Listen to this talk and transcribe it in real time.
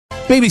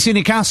BBC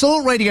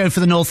Newcastle, radio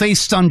for the North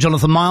East. I'm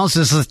Jonathan Miles,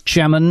 as the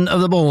chairman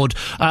of the board.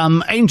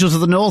 Angels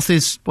of the North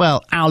is,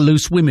 well, our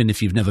loose women,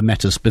 if you've never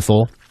met us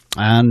before.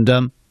 And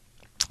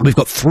we've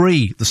got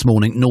 3 this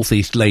morning, North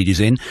East ladies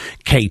in.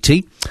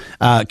 Katie.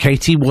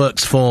 Katie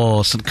works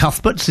for St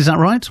Cuthbert's, is that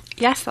right?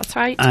 Yes, that's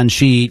right. And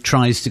she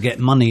tries to get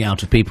money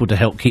out of people to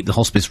help keep the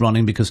hospice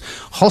running, because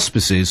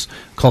hospices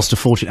cost a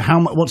fortune.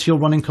 What's your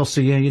running costs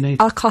a year you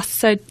need? Our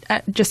costs are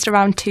just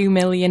around 2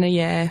 million a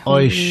year.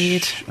 We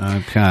need.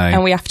 Okay.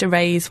 And we have to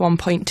raise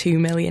 1.2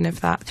 million of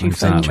that through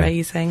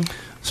fundraising.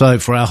 So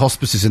for our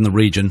hospices in the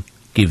region,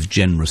 give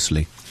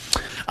generously.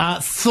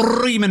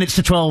 3 minutes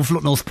to 12.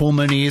 Look, North Paul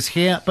Mooney is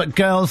here. But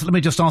girls, let me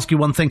just ask you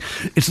one thing.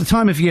 It's the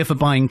time of year for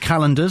buying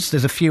calendars.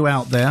 There's a few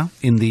out there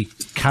in the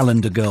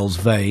calendar girls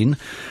vein.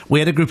 We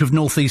had a group of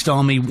North East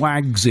Army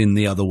wags in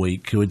the other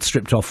week who had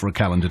stripped off for a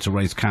calendar to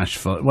raise cash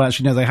for... Well,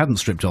 actually, no, they hadn't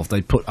stripped off.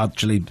 They put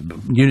actually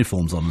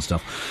uniforms on and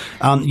stuff.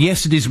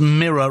 Yesterday's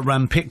Mirror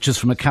ran pictures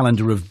from a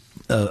calendar of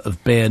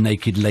bare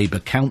naked Labour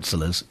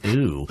councillors,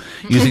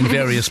 using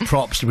various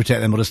props to protect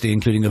their modesty,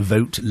 including a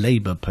Vote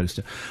Labour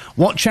poster.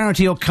 What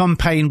charity or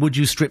campaign would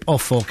you strip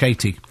off for,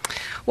 Katie?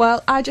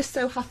 Well, I just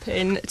so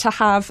happen to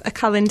have a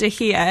calendar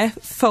here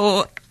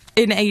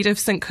in aid of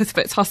St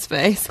Cuthbert's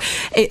Hospice.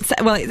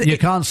 You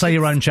can't say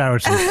your own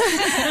charity.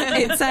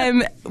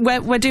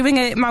 We're doing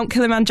a Mount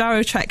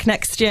Kilimanjaro Trek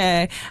next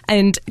year,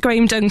 and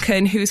Graham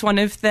Duncan, who's one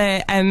of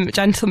the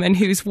gentlemen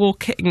who's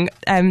walking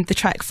the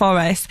trek for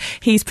us,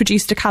 he's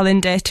produced a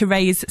calendar to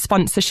raise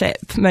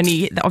sponsorship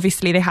money.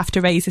 Obviously, they have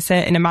to raise a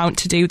certain amount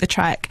to do the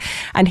trek,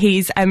 and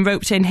he's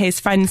roped in his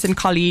friends and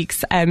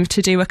colleagues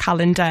to do a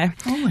calendar.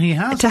 Oh, he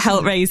has to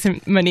help raise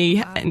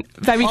money. And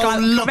very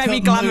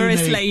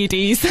glamorous Mooney.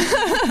 Ladies.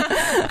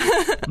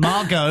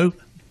 Margot,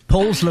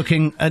 Paul's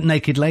looking at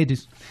naked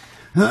ladies.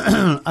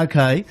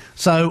 Okay,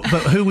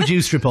 but who would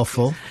you strip off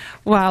for?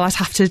 Well, I'd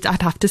have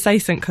to say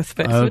St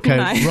Cuthbert's,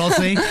 wouldn't I?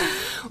 Rosie?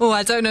 Oh,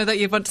 I don't know that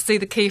you'd want to see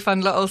the Keith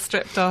and Little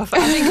stripped off. I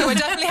think it would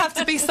definitely have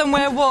to be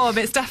somewhere warm.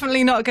 It's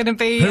definitely not going to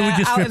be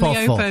out in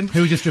the open.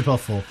 Who would you strip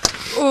off for?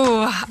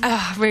 Oh,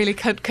 I really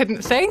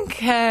couldn't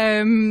think.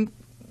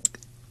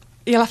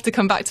 You'll have to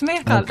come back to me.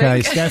 I can't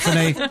think.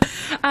 Stephanie.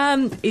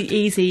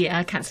 Easy,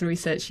 Cancer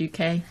Research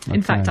UK.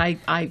 In fact,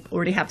 I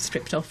already have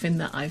stripped off in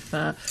that I've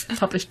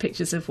published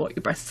pictures of what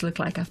your breasts look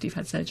like after you've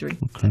had surgery.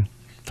 Okay,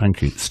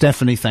 thank you.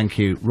 Stephanie, thank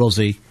you.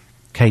 Rosie,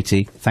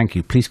 Katie, thank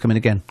you. Please come in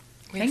again.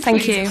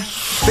 Thank you.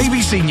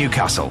 BBC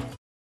Newcastle.